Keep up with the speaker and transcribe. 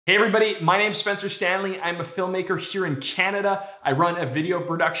Hey everybody, my name's Spencer Stanley. I'm a filmmaker here in Canada. I run a video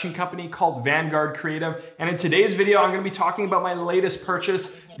production company called Vanguard Creative. And in today's video, I'm gonna be talking about my latest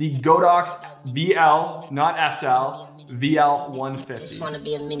purchase, the Godox VL, not SL, VL150. Just wanna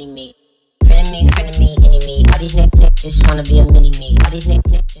be a mini-me. Friend of me, any-me. All these niggas just wanna be a mini-me. All these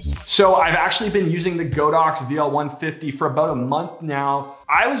niggas just... So I've actually been using the Godox VL150 for about a month now.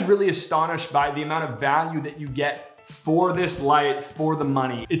 I was really astonished by the amount of value that you get for this light for the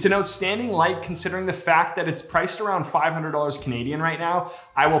money. It's an outstanding light considering the fact that it's priced around $500 Canadian right now.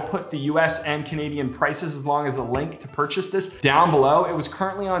 I will put the US and Canadian prices as long as a link to purchase this down below. It was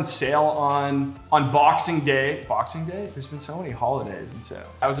currently on sale on Boxing Day. Boxing Day? There's been so many holidays and sale.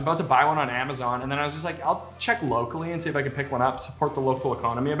 I was about to buy one on Amazon and then I was just like, I'll check locally and see if I can pick one up, support the local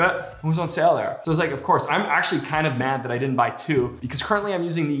economy a bit. It was on sale there. So I was like, of course, I'm actually kind of mad that I didn't buy two because currently I'm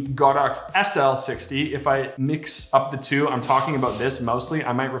using the Godox SL60. If I mix up the two, I'm talking about this mostly.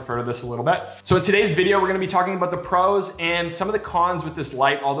 I might refer to this a little bit. So in today's video, we're gonna be talking about the pros and some of the cons with this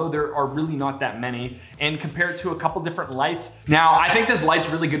light, although there are really not that many, and compare it to a couple different lights. Now, I think this light's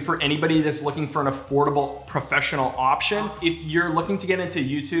really good for anybody that's looking for an affordable professional option. If you're looking to get into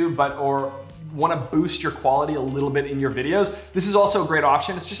YouTube, or want to boost your quality a little bit in your videos, this is also a great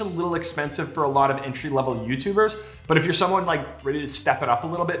option. It's just a little expensive for a lot of entry-level YouTubers, but if you're someone like ready to step it up a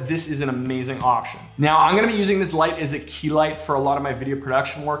little bit, this is an amazing option. Now, I'm gonna be using this light as a key light for a lot of my video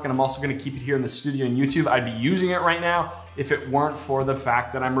production work, and I'm also gonna keep it here in the studio in YouTube. I'd be using it right now if it weren't for the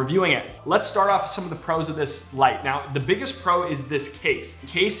fact that I'm reviewing it. Let's start off with some of the pros of this light. Now, the biggest pro is this case. The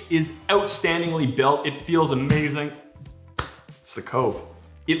case is outstandingly built. It feels amazing. It's the Cove.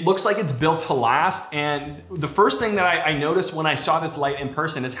 It looks like it's built to last, and the first thing that I noticed when I saw this light in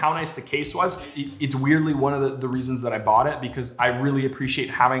person is how nice the case was. It's weirdly one of the reasons that I bought it, because I really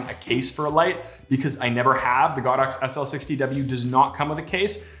appreciate having a case for a light, because I never have. The Godox SL60W does not come with a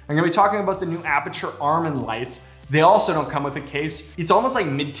case. I'm gonna be talking about the new aperture Armin lights. They also don't come with a case. It's almost like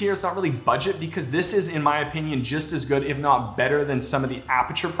mid-tier, it's not really budget, because this is, in my opinion, just as good, if not better than some of the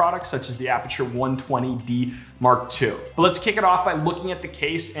aperture products, such as the Aperture 120D Mark II. But let's kick it off by looking at the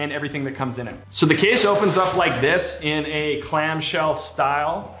case and everything that comes in it. So the case opens up like this in a clamshell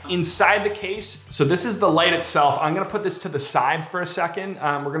style. Inside the case, so this is the light itself. I'm gonna put this to the side for a second.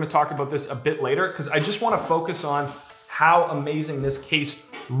 We're gonna talk about this a bit later, because I just wanna focus on how amazing this case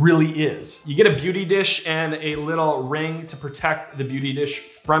really is. You get a beauty dish and a little ring to protect the beauty dish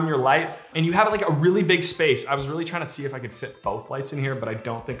from your light, and you have like a really big space. I was really trying to see if I could fit both lights in here, but I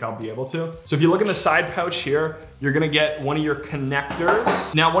don't think I'll be able to. So if you look in the side pouch here, you're gonna get one of your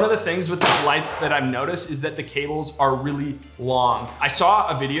connectors. Now, one of the things with these lights that I've noticed is that the cables are really long. I saw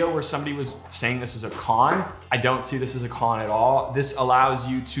a video where somebody was saying this is a con. I don't see this as a con at all. This allows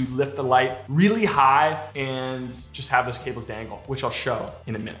you to lift the light really high and just have those cables dangle, which I'll show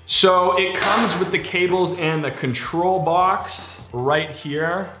in a minute. So it comes with the cables and the control box right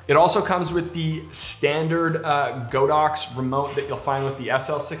here. It also comes with the standard Godox remote that you'll find with the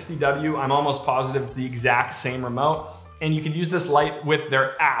SL60W. I'm almost positive it's the exact same remote. And you can use this light with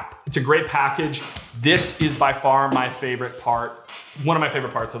their app. It's a great package. This is by far my favorite part. One of my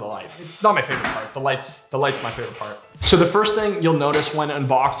favorite parts of the light. It's not my favorite part, the light's my favorite part. So the first thing you'll notice when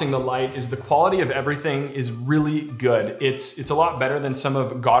unboxing the light is the quality of everything is really good. It's a lot better than some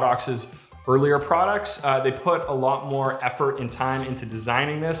of Godox's earlier products. They put a lot more effort and time into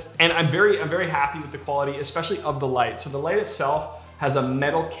designing this. And I'm very happy with the quality, especially of the light. So the light itself has a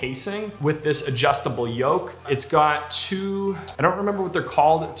metal casing with this adjustable yoke. It's got two, I don't remember what they're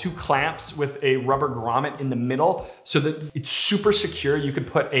called, two clamps with a rubber grommet in the middle so that it's super secure. You could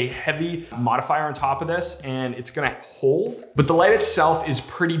put a heavy modifier on top of this and it's gonna hold. But the light itself is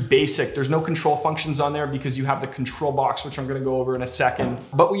pretty basic. There's no control functions on there because you have the control box, which I'm gonna go over in a second.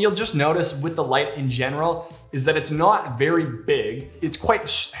 But what you'll just notice with the light in general is that it's not very big. It's quite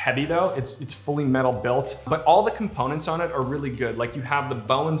heavy though. It's fully metal built, but all the components on it are really good. Like you have the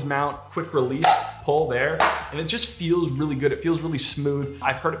Bowens mount, quick release pull there, and it just feels really good. It feels really smooth.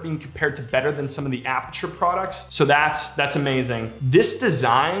 I've heard it being compared to better than some of the aperture products. So that's amazing. This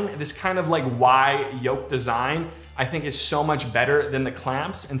design, this kind of like Y yoke design, I think is so much better than the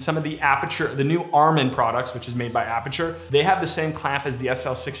clamps, and some of the aperture, the new Armin products, which is made by Aperture, they have the same clamp as the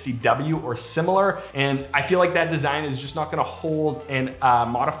SL60W or similar, and I feel like that design is just not gonna hold an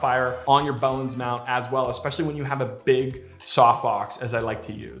modifier on your Bowens mount as well, especially when you have a big softbox, as I like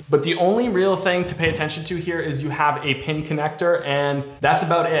to use. But the only real thing to pay attention to here is you have a pin connector, and that's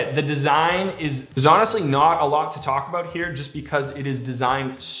about it. The design is, there's honestly not a lot to talk about here just because it is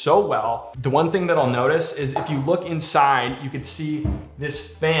designed so well. The one thing that I'll notice is if you look inside, you can see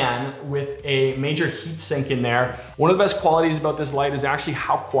this fan with a major heat sink in there. One of the best qualities about this light is actually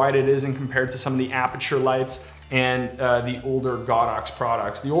how quiet it is in compared to some of the aperture lights and the older Godox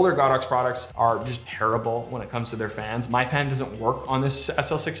products. The older Godox products are just terrible when it comes to their fans. My fan doesn't work on this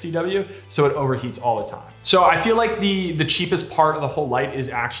SL60W, so it overheats all the time. So I feel like the cheapest part of the whole light is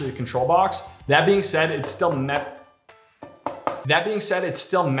actually the control box. That being said, it's still metal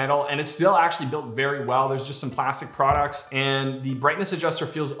and it's still actually built very well. There's just some plastic products and the brightness adjuster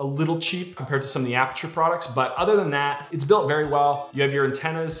feels a little cheap compared to some of the aperture products. But other than that, it's built very well. You have your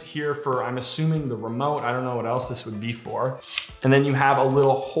antennas here for, I'm assuming, the remote. I don't know what else this would be for. And then you have a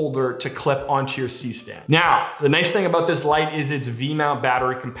little holder to clip onto your C-stand. Now, the nice thing about this light is it's V-mount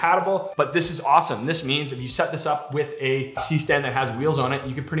battery compatible, but this is awesome. This means if you set this up with a C-stand that has wheels on it,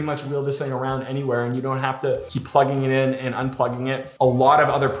 you can pretty much wheel this thing around anywhere and you don't have to keep plugging it in and unplugging it. A lot of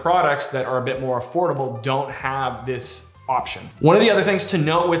other products that are a bit more affordable don't have this option. One of the other things to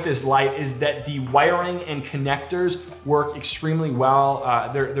note with this light is that the wiring and connectors work extremely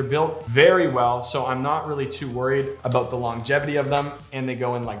well. They're built very well, so I'm not really too worried about the longevity of them, and they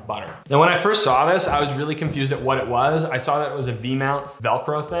go in like butter. Now, when I first saw this, I was really confused at what it was. I saw that it was a V-mount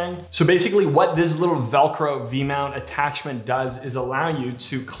Velcro thing. So basically what this little Velcro V-mount attachment does is allow you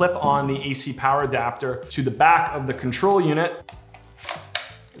to clip on the AC power adapter to the back of the control unit,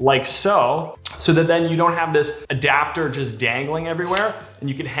 like so that then you don't have this adapter just dangling everywhere and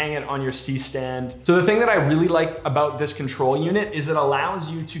you can hang it on your C-stand. So the thing that I really like about this control unit is it allows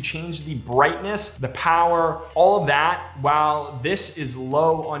you to change the brightness, the power, all of that while this is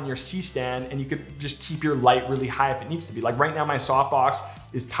low on your C-stand, and you could just keep your light really high if it needs to be. Like right now my softbox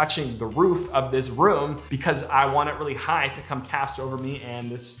is touching the roof of this room because I want it really high to come cast over me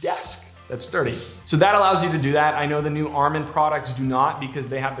and this desk that's sturdy. So that allows you to do that. I know the new Armin products do not because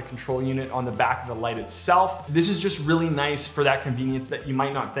they have the control unit on the back of the light itself. This is just really nice for that convenience that you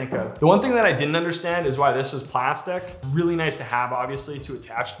might not think of. The one thing that I didn't understand is why this was plastic. Really nice to have, obviously, to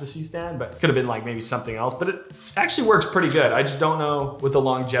attach to the C-stand, but it could have been like maybe something else, but it actually works pretty good. I just don't know what the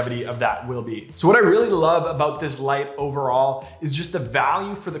longevity of that will be. So what I really love about this light overall is just the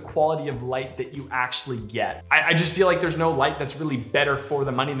value for the quality of light that you actually get. I just feel like there's no light that's really better for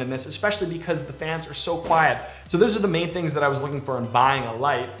the money than this, especially because the fans are so quiet. So those are the main things that I was looking for in buying a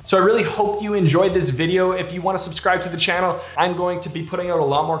light. So I really hope you enjoyed this video. If you want to subscribe to the channel, I'm going to be putting out a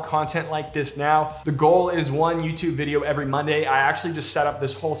lot more content like this now. The goal is one YouTube video every Monday. I actually just set up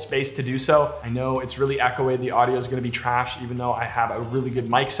this whole space to do so. I know it's really echoey. The audio is going to be trash, even though I have a really good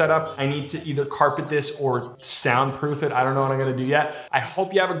mic setup. I need to either carpet this or soundproof it. I don't know what I'm going to do yet. I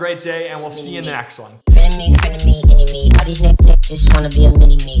hope you have a great day and we'll see you in the next one. Friend me, enemy. All these neck just wanna be a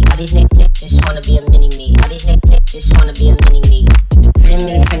mini me. All these neck just wanna be a mini me. All these neck just wanna be a mini me. Friend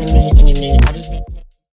me, enemy. All these neck